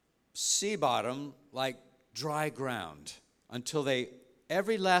sea bottom like dry ground until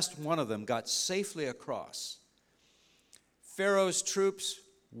every last one of them got safely across. Pharaoh's troops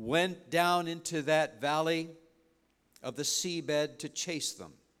went down into that valley of the seabed to chase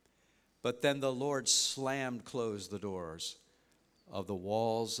them. But then the Lord slammed closed the doors of the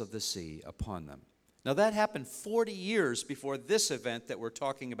walls of the sea upon them. Now that happened 40 years before this event that we're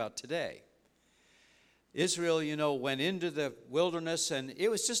talking about today. Israel, went into the wilderness, and it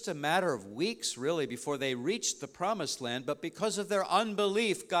was just a matter of weeks, really, before they reached the promised land. But because of their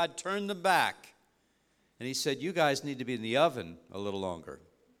unbelief, God turned them back. And he said, you guys need to be in the oven a little longer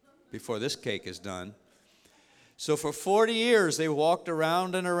before this cake is done. So for 40 years, they walked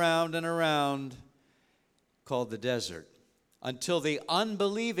around and around and around, called the desert, until the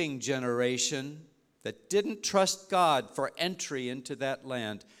unbelieving generation that didn't trust God for entry into that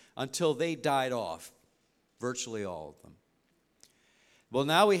land, until they died off, virtually all of them. Well,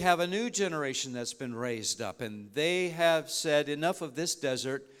 now we have a new generation that's been raised up, and they have said, enough of this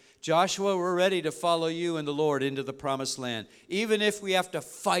desert. Joshua, we're ready to follow you and the Lord into the promised land, even if we have to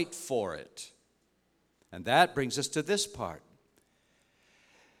fight for it. And that brings us to this part.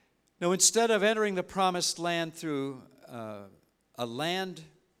 Now, instead of entering the promised land through a land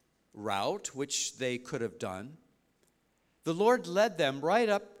route, which they could have done, the Lord led them right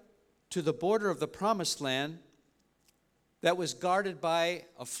up to the border of the promised land that was guarded by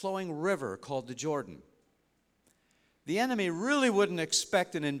a flowing river called the Jordan. The enemy really wouldn't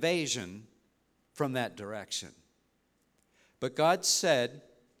expect an invasion from that direction. But God said,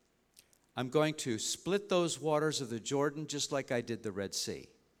 I'm going to split those waters of the Jordan just like I did the Red Sea,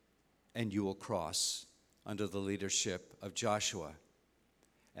 and you will cross under the leadership of Joshua.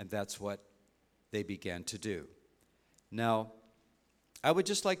 And that's what they began to do. Now, I would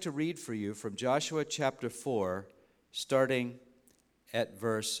just like to read for you from Joshua chapter 4, starting at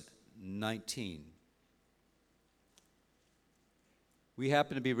verse 19. We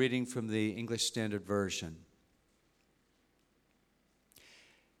happen to be reading from the English Standard Version.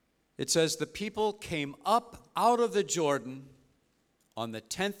 It says, the people came up out of the Jordan on the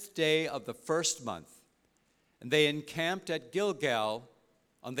 10th day of the first month, and they encamped at Gilgal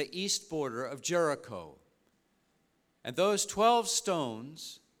on the east border of Jericho. And those 12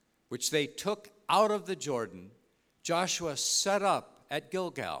 stones, which they took out of the Jordan, Joshua set up at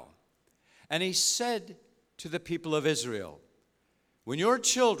Gilgal. And he said to the people of Israel, when your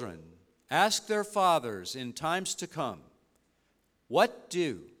children ask their fathers in times to come, what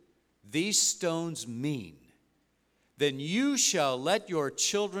do these stones mean? Then you shall let your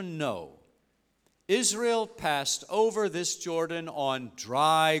children know, Israel passed over this Jordan on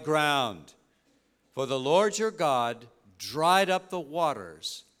dry ground. For the Lord your God dried up the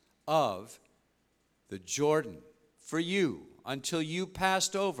waters of the Jordan for you until you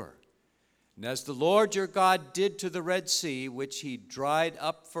passed over. And as the Lord your God did to the Red Sea, which he dried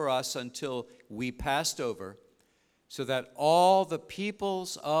up for us until we passed over, so that all the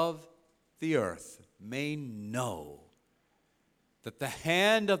peoples of the earth may know that the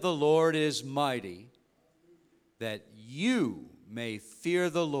hand of the Lord is mighty, that you may fear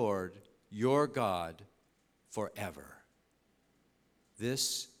the Lord your God forever.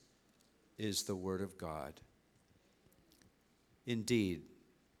 This is the word of God. Indeed,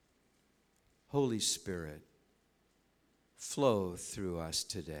 Holy Spirit, flow through us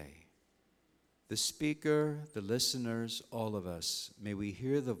today. The speaker, the listeners, all of us, may we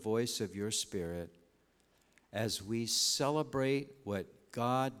hear the voice of your Spirit as we celebrate what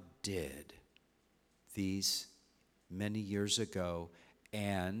God did these many years ago,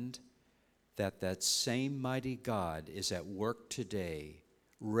 and that same mighty God is at work today,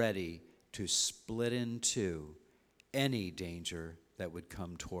 ready to split in two any danger that would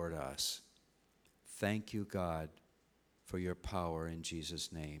come toward us. Thank you, God, for your power in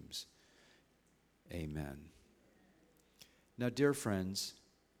Jesus' names. Amen. Now, dear friends,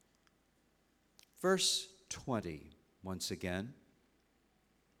 verse 20, once again.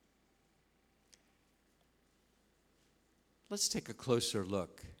 Let's take a closer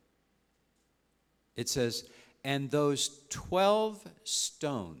look. It says, and those 12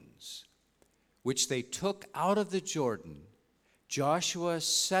 stones which they took out of the Jordan, Joshua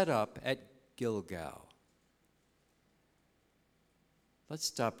set up at Gilgal. Let's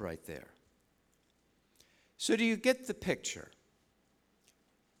stop right there. So do you get the picture?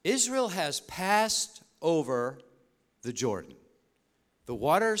 Israel has passed over the Jordan. The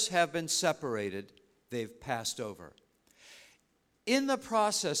waters have been separated. They've passed over. In the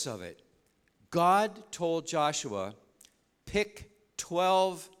process of it, God told Joshua, pick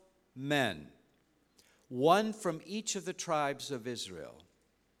 12 men, one from each of the tribes of Israel.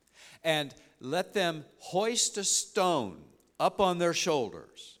 and let them hoist a stone up on their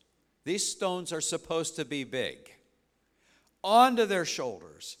shoulders. These stones are supposed to be big. Onto their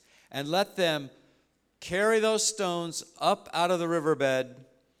shoulders, and let them carry those stones up out of the riverbed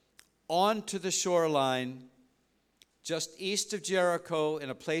onto the shoreline just east of Jericho in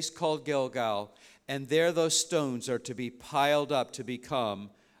a place called Gilgal, and there those stones are to be piled up to become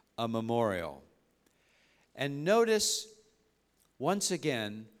a memorial. And notice, once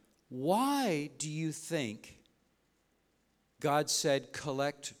again, why do you think God said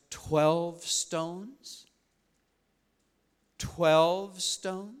collect 12 stones? 12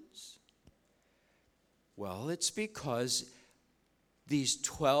 stones? Well, it's because these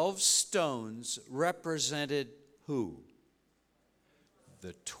 12 stones represented who?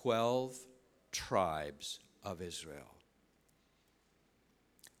 The 12 tribes of Israel.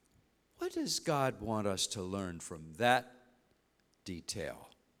 What does God want us to learn from that detail?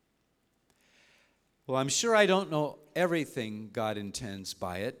 Well, I'm sure I don't know everything God intends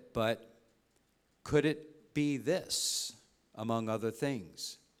by it, but could it be this, among other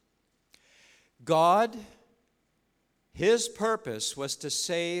things? God, his purpose was to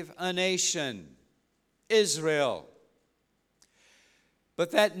save a nation, Israel.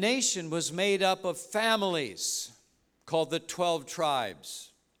 But that nation was made up of families called the 12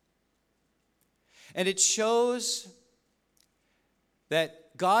 tribes. And it shows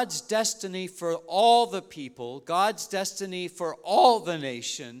that God's destiny for all the people, God's destiny for all the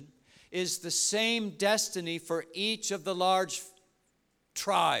nation, is the same destiny for each of the large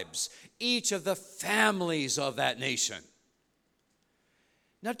tribes, each of the families of that nation.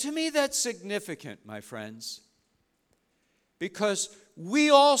 Now, to me, that's significant, my friends, because we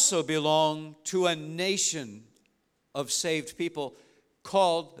also belong to a nation of saved people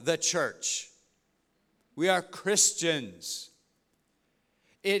called the church. We are Christians.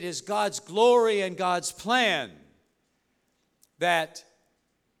 It is God's glory and God's plan that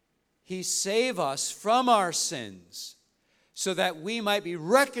he save us from our sins so that we might be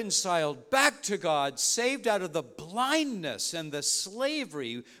reconciled back to God, saved out of the blindness and the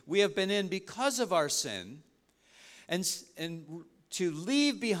slavery we have been in because of our sin, and to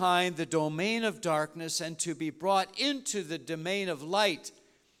leave behind the domain of darkness and to be brought into the domain of light,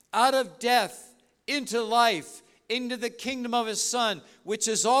 out of death into life, into the kingdom of his Son, which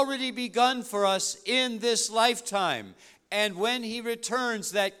has already begun for us in this lifetime. And when he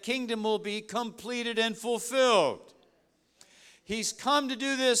returns, that kingdom will be completed and fulfilled. He's come to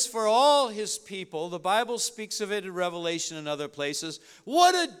do this for all his people. The Bible speaks of it in Revelation and other places.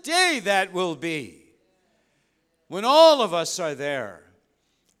 What a day that will be when all of us are there.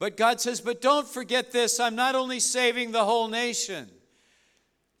 But God says, but don't forget this. I'm not only saving the whole nation.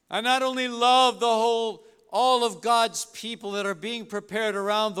 I not only love all of God's people that are being prepared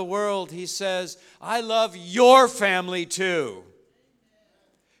around the world. He says, I love your family too.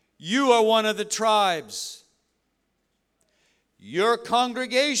 You are one of the tribes. Your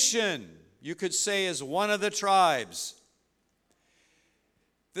congregation, you could say, is one of the tribes.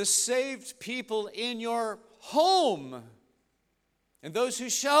 The saved people in your home, and those who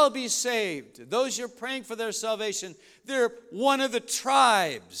shall be saved, those you're praying for their salvation, they're one of the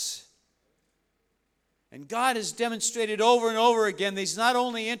tribes. And God has demonstrated over and over again that he's not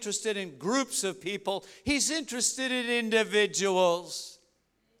only interested in groups of people, he's interested in individuals.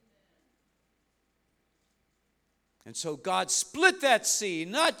 And so God split that sea,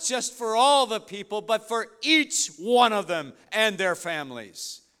 not just for all the people, but for each one of them and their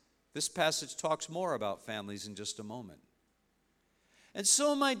families. This passage talks more about families in just a moment. And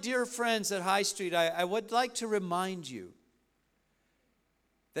so, my dear friends at High Street, I would like to remind you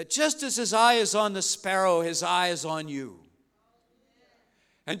that just as his eye is on the sparrow, his eye is on you.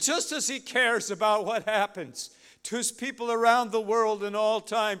 And just as he cares about what happens to his people around the world in all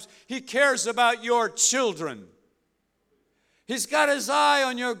times, he cares about your children. He's got his eye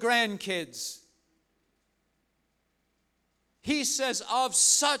on your grandkids. He says, of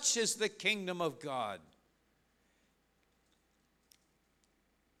such is the kingdom of God.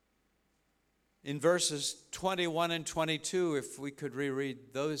 In verses 21 and 22, if we could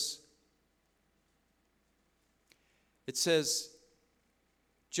reread those, it says,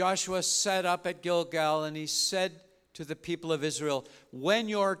 Joshua sat up at Gilgal and he said to the people of Israel, when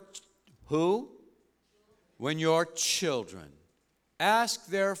your children ask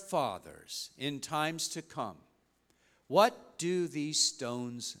their fathers in times to come, what do these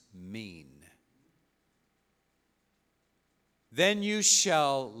stones mean? Then you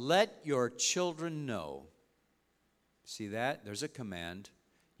shall let your children know. See that? There's a command.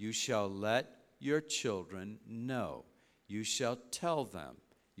 You shall let your children know. You shall tell them.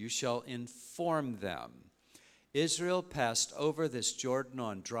 you shall inform them. Israel passed over this Jordan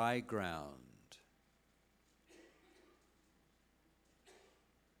on dry ground.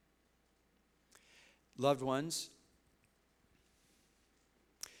 Loved ones,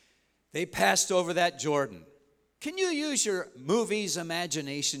 they passed over that Jordan. Can you use your movie's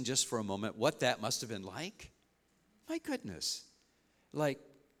imagination just for a moment what that must have been like? My goodness. Like,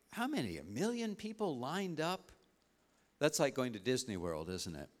 how many? 1 million people lined up? That's like going to Disney World,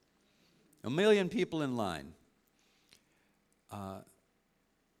 isn't it? 1 million people in line.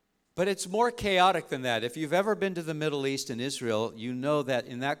 But it's more chaotic than that. If you've ever been to the Middle East and Israel, you know that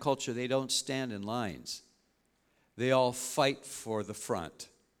in that culture they don't stand in lines. They all fight for the front.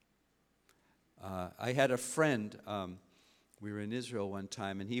 I had a friend, we were in Israel one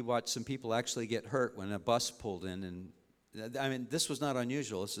time, and he watched some people actually get hurt when a bus pulled in. And I mean, this was not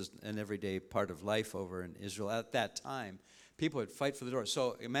unusual. This is an everyday part of life over in Israel. At that time, people would fight for the door.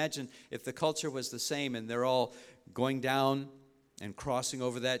 So imagine if the culture was the same and they're all going down and crossing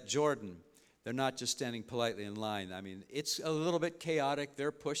over that Jordan. They're not just standing politely in line. I mean, it's a little bit chaotic.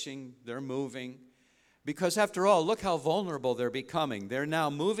 They're pushing, they're moving. Because after all, look how vulnerable they're becoming. They're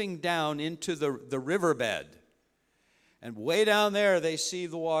now moving down into the riverbed. And way down there they see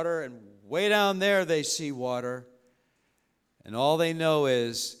the water, and way down there they see water. And all they know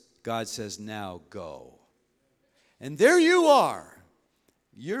is God says, now go. And there you are.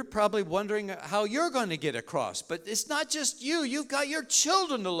 You're probably wondering how you're going to get across. But it's not just you. You've got your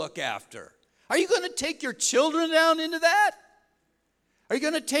children to look after. Are you going to take your children down into that? Are you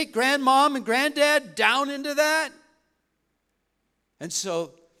going to take grandmom and granddad down into that? And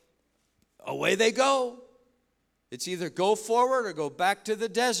so away they go. It's either go forward or go back to the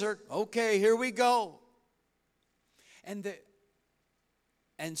desert. Okay, here we go.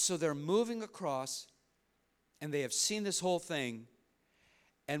 And so they're moving across, and they have seen this whole thing.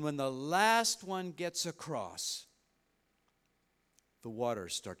 And when the last one gets across, the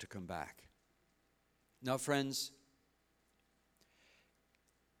waters start to come back. Now, friends,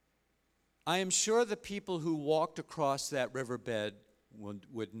 I am sure the people who walked across that riverbed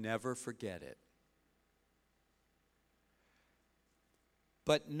would never forget it.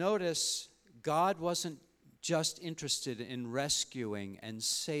 But notice, God wasn't just interested in rescuing and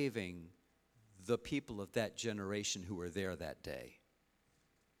saving the people of that generation who were there that day.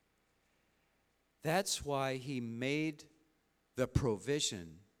 That's why he made the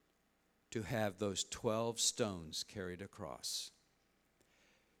provision to have those 12 stones carried across.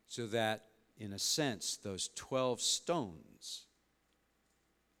 So that, in a sense, those 12 stones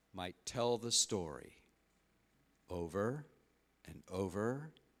might tell the story over and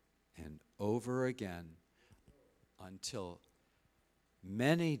over and over again until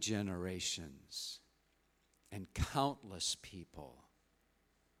many generations and countless people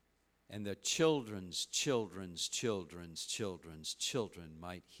and the children's children's children's children's children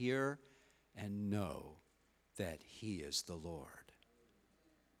might hear and know that he is the Lord.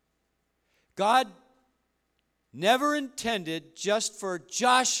 God never intended just for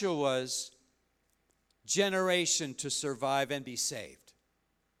Joshua's generation to survive and be saved.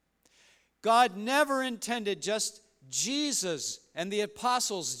 God never intended just Jesus and the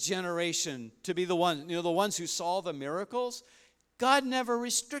apostles' generation to be the ones who saw the miracles. God never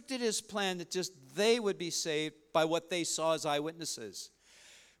restricted his plan that just they would be saved by what they saw as eyewitnesses.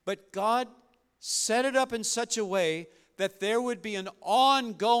 But God set it up in such a way that there would be an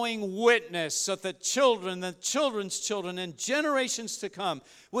ongoing witness so that the children, the children's children, and generations to come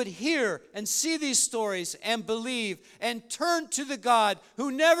would hear and see these stories and believe and turn to the God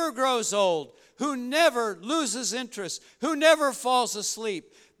who never grows old, who never loses interest, who never falls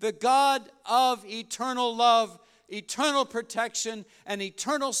asleep, the God of eternal love, eternal protection, and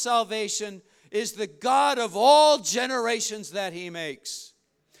eternal salvation is the God of all generations that he makes.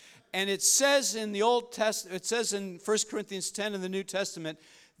 And it says in the Old Testament, it says in 1 Corinthians 10 in the New Testament,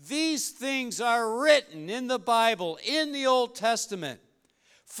 these things are written in the Bible, in the Old Testament,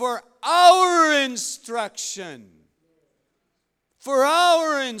 for our instruction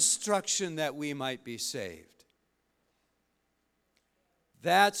that we might be saved.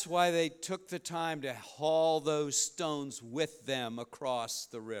 That's why they took the time to haul those stones with them across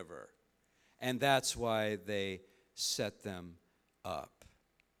the river. And that's why they set them up.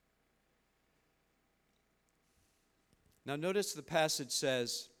 Now notice the passage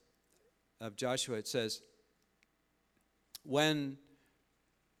says, of Joshua, it says, when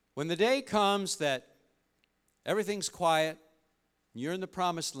the day comes that everything's quiet, you're in the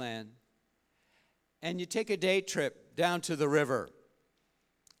promised land, and you take a day trip down to the river,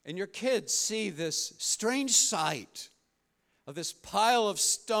 and your kids see this strange sight of this pile of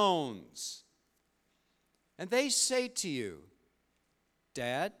stones. And they say to you,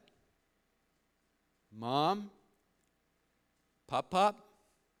 Dad, Mom, Pop,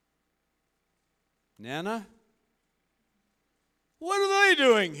 Nana, what are they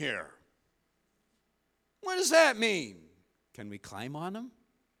doing here? What does that mean? Can we climb on them?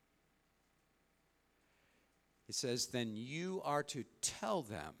 He says, then you are to tell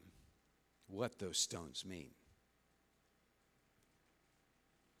them what those stones mean.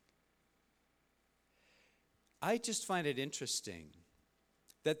 I just find it interesting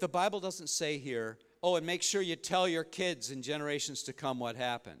that the Bible doesn't say here, oh, and make sure you tell your kids in generations to come what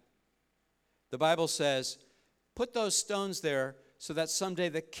happened. The Bible says, put those stones there so that someday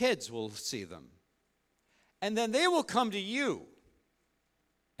the kids will see them. And then they will come to you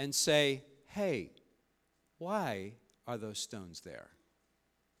and say, hey, why are those stones there?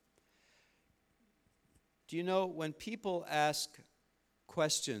 Do you know when people ask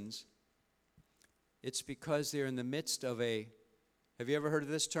questions, it's because they're in the midst of a, have you ever heard of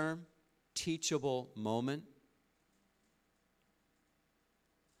this term? Teachable moment.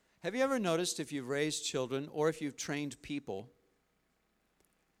 Have you ever noticed if you've raised children or if you've trained people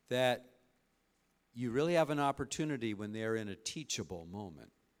that you really have an opportunity when they're in a teachable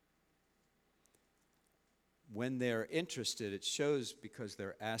moment? When they're interested, it shows because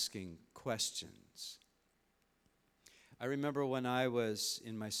they're asking questions. I remember when I was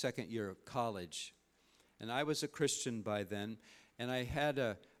in my second year of college, and I was a Christian by then, and I had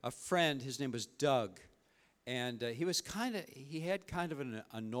a friend, his name was Doug, and he had kind of an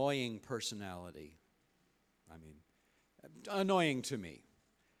annoying personality. I mean, annoying to me.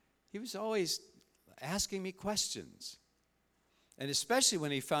 He was always asking me questions. And especially when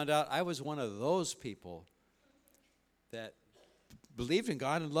he found out I was one of those people that believed in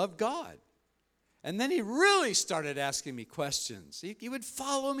God and loved God. And then he really started asking me questions. He would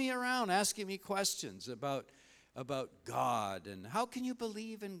follow me around asking me questions about God and how can you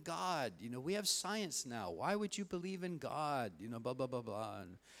believe in God? You know, we have science now. Why would you believe in God? You know, blah, blah, blah, blah.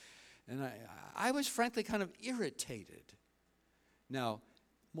 And I was frankly kind of irritated. Now,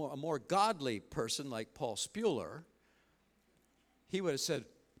 a more godly person like Paul Spuler, he would have said,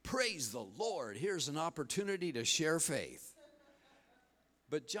 praise the Lord, here's an opportunity to share faith.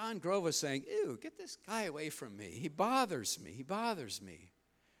 But John Grove was saying, ew, get this guy away from me. He bothers me.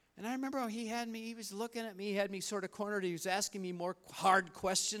 And I remember he was looking at me, he had me sort of cornered. He was asking me more hard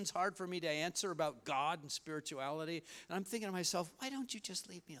questions, hard for me to answer about God and spirituality. And I'm thinking to myself, why don't you just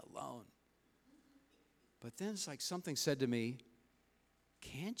leave me alone? But then it's like something said to me,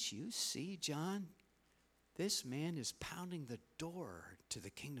 can't you see, John? This man is pounding the door to the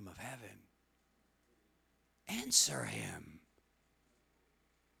kingdom of heaven. Answer him.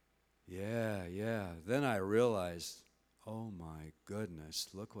 Yeah. Then I realized, oh my goodness,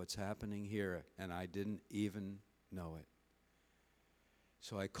 look what's happening here. And I didn't even know it.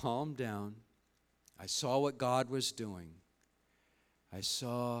 So I calmed down. I saw what God was doing. I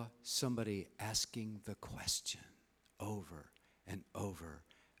saw somebody asking the question over and over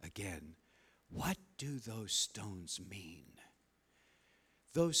again. What do those stones mean?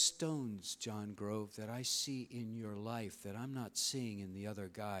 Those stones, John Grove, that I see in your life that I'm not seeing in the other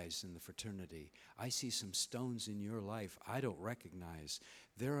guys in the fraternity. I see some stones in your life I don't recognize.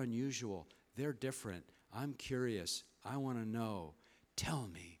 They're unusual. They're different. I'm curious. I want to know. Tell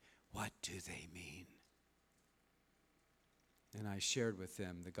me, what do they mean? And I shared with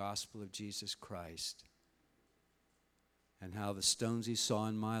them the gospel of Jesus Christ and how the stones he saw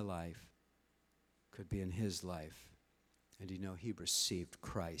in my life could be in his life. And you know, he received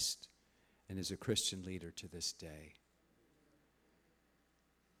Christ and is a Christian leader to this day.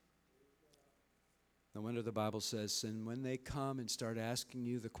 No wonder the Bible says, and when they come and start asking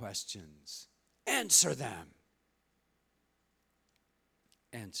you the questions, answer them.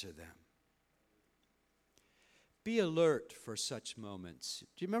 Answer them. Be alert for such moments.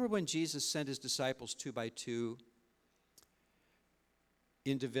 Do you remember when Jesus sent his disciples 2 by 2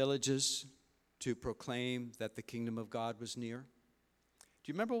 into villages to proclaim that the kingdom of God was near? Do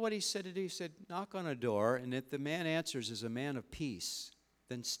you remember what he said to do? He said, knock on a door, and if the man answers as a man of peace,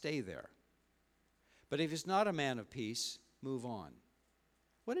 then stay there. But if he's not a man of peace, move on.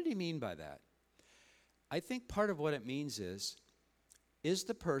 What did he mean by that? I think part of what it means is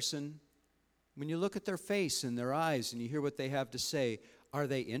the person, when you look at their face and their eyes and you hear what they have to say, are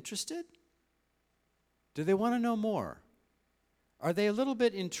they interested? Do they want to know more? Are they a little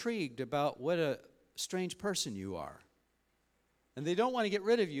bit intrigued about what a strange person you are? And they don't want to get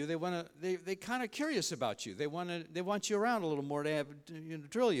rid of you. They kind of curious about you. They want you around a little more to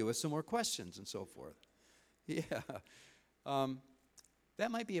drill you with some more questions and so forth. Yeah.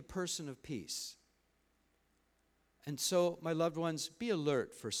 that might be a person of peace. And so, my loved ones, be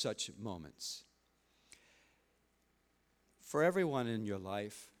alert for such moments. For everyone in your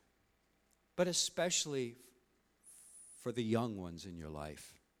life, but especially for the young ones in your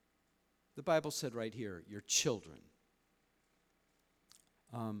life. The Bible said right here, your children.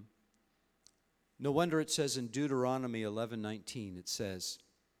 No wonder it says in Deuteronomy 11:19, it says,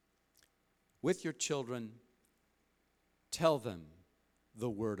 with your children, tell them the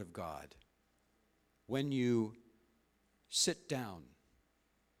word of God. When you sit down,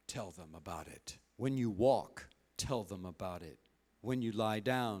 tell them about it. When you walk, tell them about it. When you lie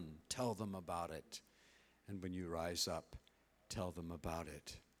down, tell them about it. And when you rise up, tell them about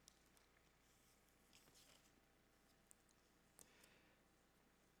it.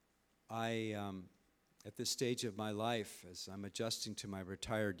 At this stage of my life, as I'm adjusting to my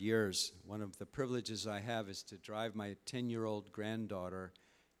retired years, one of the privileges I have is to drive my 10-year-old granddaughter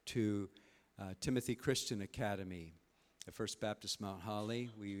to Timothy Christian Academy at First Baptist Mount Holly.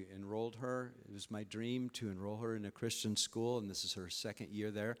 We enrolled her. It was my dream to enroll her in a Christian school, and this is her second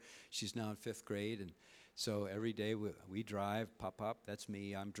year there. She's now in 5th grade, and so every day we drive, pop, that's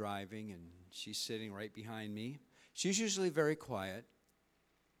me, I'm driving, and she's sitting right behind me. She's usually very quiet.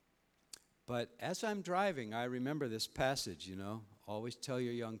 But as I'm driving, I remember this passage, always tell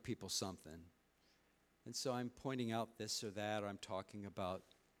your young people something. And so I'm pointing out this or that, or I'm talking about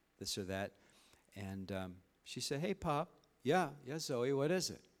this or that. And she said, hey, Pop. Yeah, Zoe, what is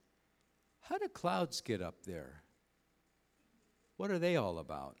it? How do clouds get up there? What are they all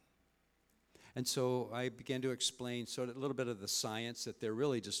about? And so I began to explain sort of a little bit of the science, that they're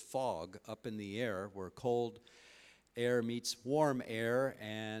really just fog up in the air where cold air meets warm air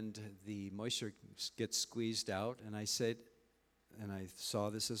and the moisture gets squeezed out. And I said, and I saw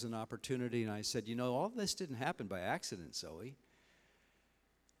this as an opportunity, and I said, all this didn't happen by accident, Zoe.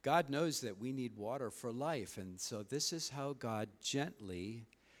 God knows that we need water for life, and so this is how God gently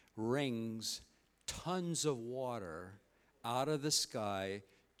wrings tons of water out of the sky,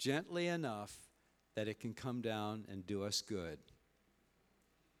 gently enough that it can come down and do us good.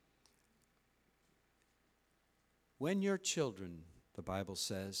 When your children, the Bible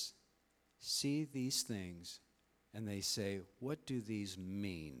says, see these things and they say, what do these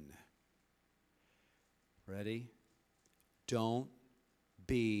mean? Ready? Don't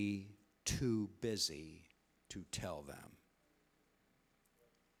be too busy to tell them.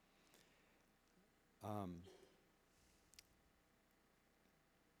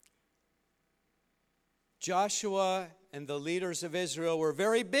 Joshua and the leaders of Israel were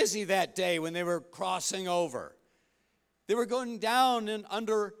very busy that day when they were crossing over. They were going down and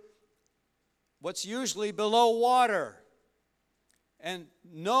under what's usually below water. And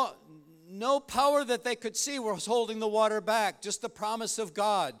no power that they could see was holding the water back, just the promise of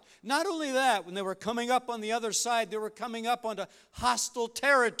God. Not only that, when they were coming up on the other side, they were coming up onto hostile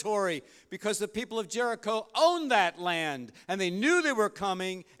territory because the people of Jericho owned that land, and they knew they were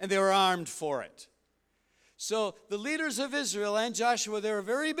coming, and they were armed for it. So the leaders of Israel and Joshua, they were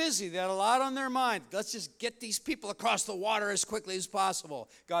very busy. They had a lot on their mind. Let's just get these people across the water as quickly as possible.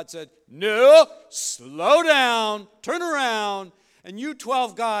 God said, no, slow down, turn around, and you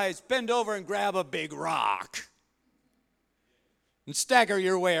 12 guys bend over and grab a big rock and stagger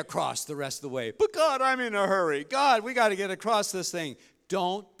your way across the rest of the way. But God, I'm in a hurry. God, we got to get across this thing.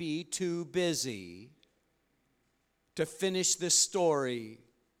 Don't be too busy to finish this story,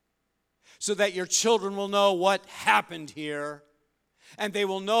 so that your children will know what happened here, and they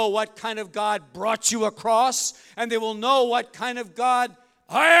will know what kind of God brought you across, and they will know what kind of God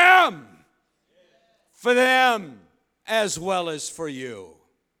I am for them as well as for you.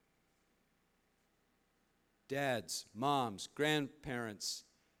 Dads, moms, grandparents,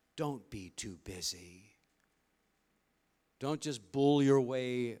 don't be too busy. Don't just bull your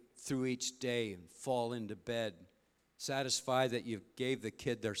way through each day and fall into bed satisfied that you gave the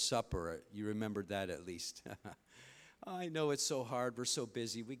kid their supper. You remembered that at least. I know it's so hard. We're so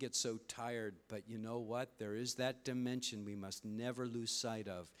busy. We get so tired. But you know what? There is that dimension we must never lose sight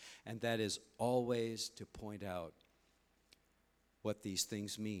of, and that is always to point out what these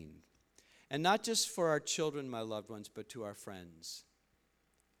things mean. And not just for our children, my loved ones, but to our friends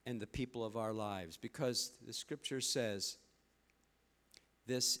and the people of our lives. Because the scripture says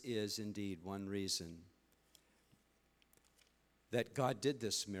this is indeed one reason that God did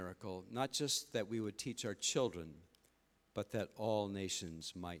this miracle, not just that we would teach our children, but that all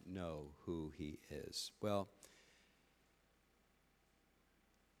nations might know who he is. Well,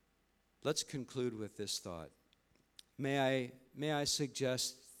 let's conclude with this thought. May I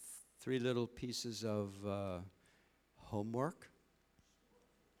suggest three little pieces of Homework.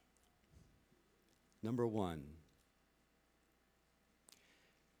 Number 1,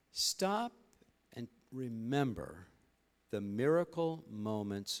 stop and remember the miracle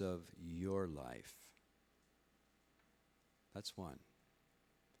moments of your life. That's 1.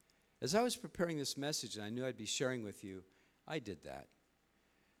 As I was preparing this message, and I knew I'd be sharing with you, I did that.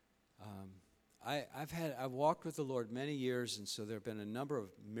 I've walked with the Lord many years, and so there have been a number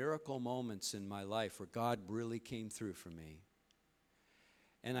of miracle moments in my life where God really came through for me.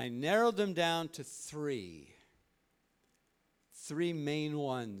 And I narrowed them down to 3 main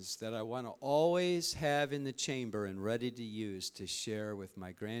ones that I want to always have in the chamber and ready to use to share with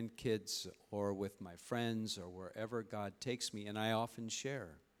my grandkids or with my friends or wherever God takes me, and I often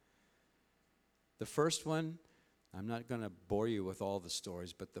share. The first one, I'm not going to bore you with all the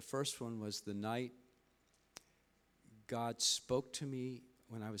stories, but the first one was the night God spoke to me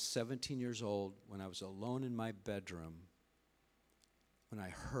when I was 17 years old, when I was alone in my bedroom, when I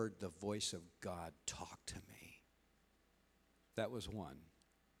heard the voice of God talk to me. That was 1.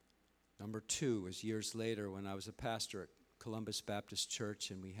 Number 2 was years later when I was a pastor at Columbus Baptist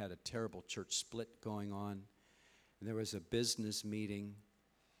Church, and we had a terrible church split going on, and there was a business meeting,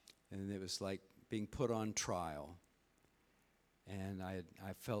 and it was like being put on trial. And I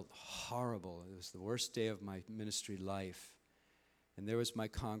felt horrible. It was the worst day of my ministry life. And there was my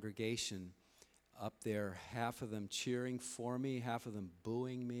congregation up there, half of them cheering for me, half of them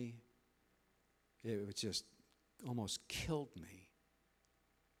booing me. It was just almost killed me.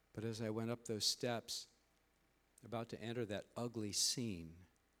 But as I went up those steps, about to enter that ugly scene,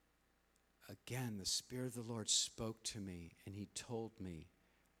 again, the Spirit of the Lord spoke to me, and he told me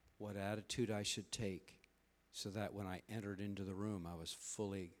what attitude I should take so that when I entered into the room, I was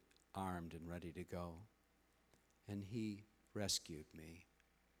fully armed and ready to go. And he rescued me,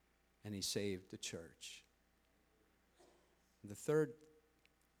 and he saved the church. The third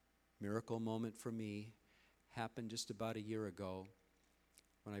miracle moment for me happened just about a year ago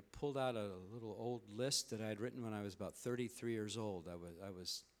when I pulled out a little old list that I had written when I was about 33 years old. I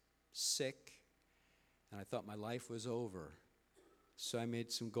was sick, and I thought my life was over. So I made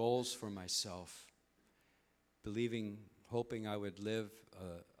some goals for myself, hoping I would live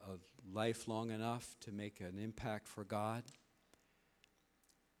a life long enough to make an impact for God.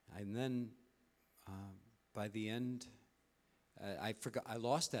 And then by the end, I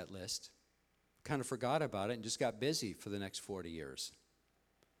lost that list, kind of forgot about it, and just got busy for the next 40 years.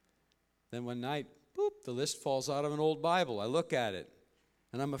 Then one night, boop, the list falls out of an old Bible. I look at it,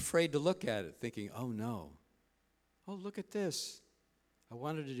 and I'm afraid to look at it, thinking, oh no. Oh, look at this. I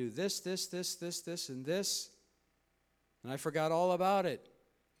wanted to do this, and this. And I forgot all about it.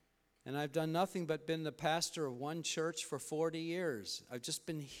 And I've done nothing but been the pastor of one church for 40 years. I've just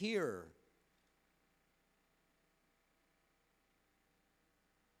been here.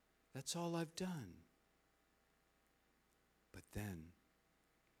 That's all I've done. But then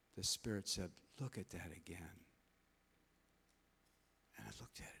the Spirit said, look at that again. And I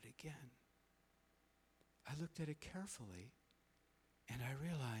looked at it again. I looked at it carefully, and I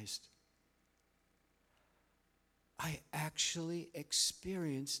realized I actually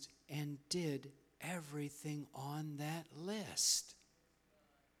experienced and did everything on that list.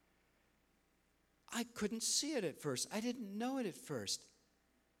 I couldn't see it at first. I didn't know it at first.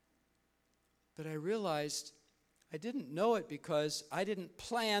 But I realized I didn't know it because I didn't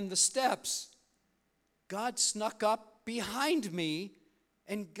plan the steps. God snuck up behind me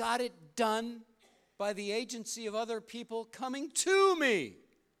and got it done by the agency of other people coming to me.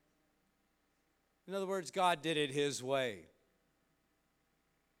 In other words, God did it his way.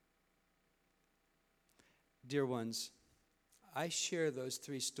 Dear ones, I share those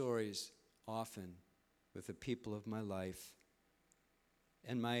 3 stories often with the people of my life.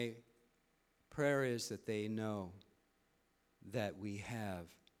 And my prayer is that they know that we have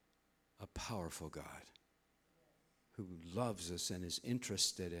a powerful God who loves us and is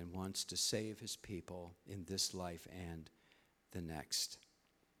interested and wants to save his people in this life and the next.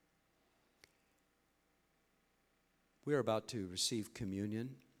 We're about to receive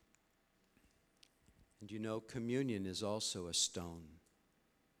communion. And you know, communion is also a stone.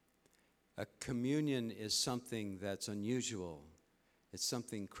 A communion is something that's unusual. It's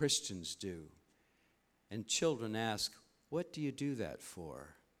something Christians do. And children ask, what do you do that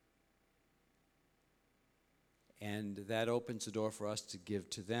for? And that opens the door for us to give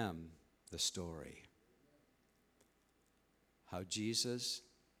to them the story. How Jesus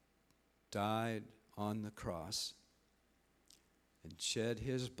died on the cross and shed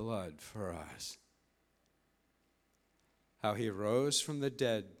his blood for us. How he rose from the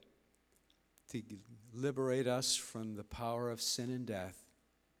dead to liberate us from the power of sin and death,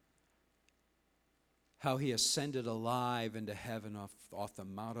 how he ascended alive into heaven off the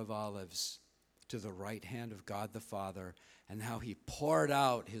Mount of Olives to the right hand of God the Father, and how he poured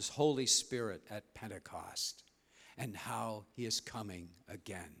out his Holy Spirit at Pentecost, and how he is coming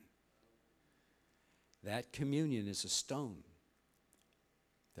again. That communion is a stone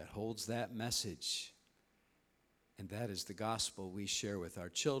that holds that message, and that is the gospel we share with our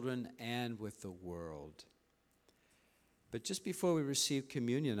children and with the world. But just before we receive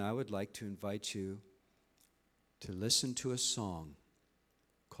communion, I would like to invite you to listen to a song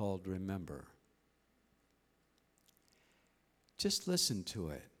called Remember. Just listen to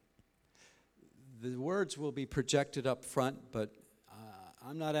it. The words will be projected up front, but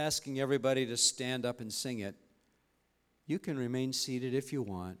I'm not asking everybody to stand up and sing it. You can remain seated if you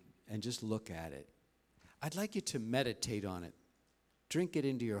want and just look at it. I'd like you to meditate on it. Drink it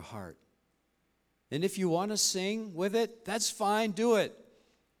into your heart. And if you want to sing with it, that's fine, do it.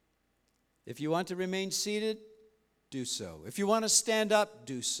 If you want to remain seated, do so. If you want to stand up,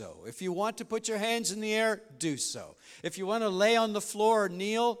 do so. If you want to put your hands in the air, do so. If you want to lay on the floor or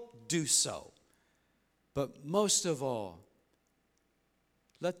kneel, do so. But most of all,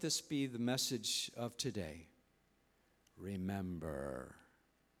 let this be the message of today. Remember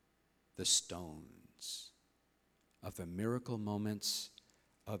the stones of the miracle moments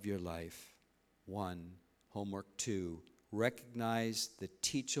of your life. 1, homework 2, recognize the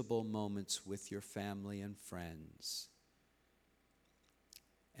teachable moments with your family and friends.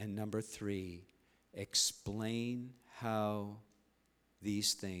 And number 3, explain how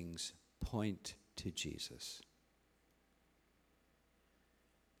these things point to Jesus.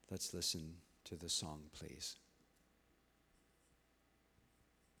 Let's listen to the song, please.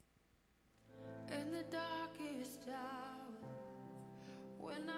 In the darkest hour, when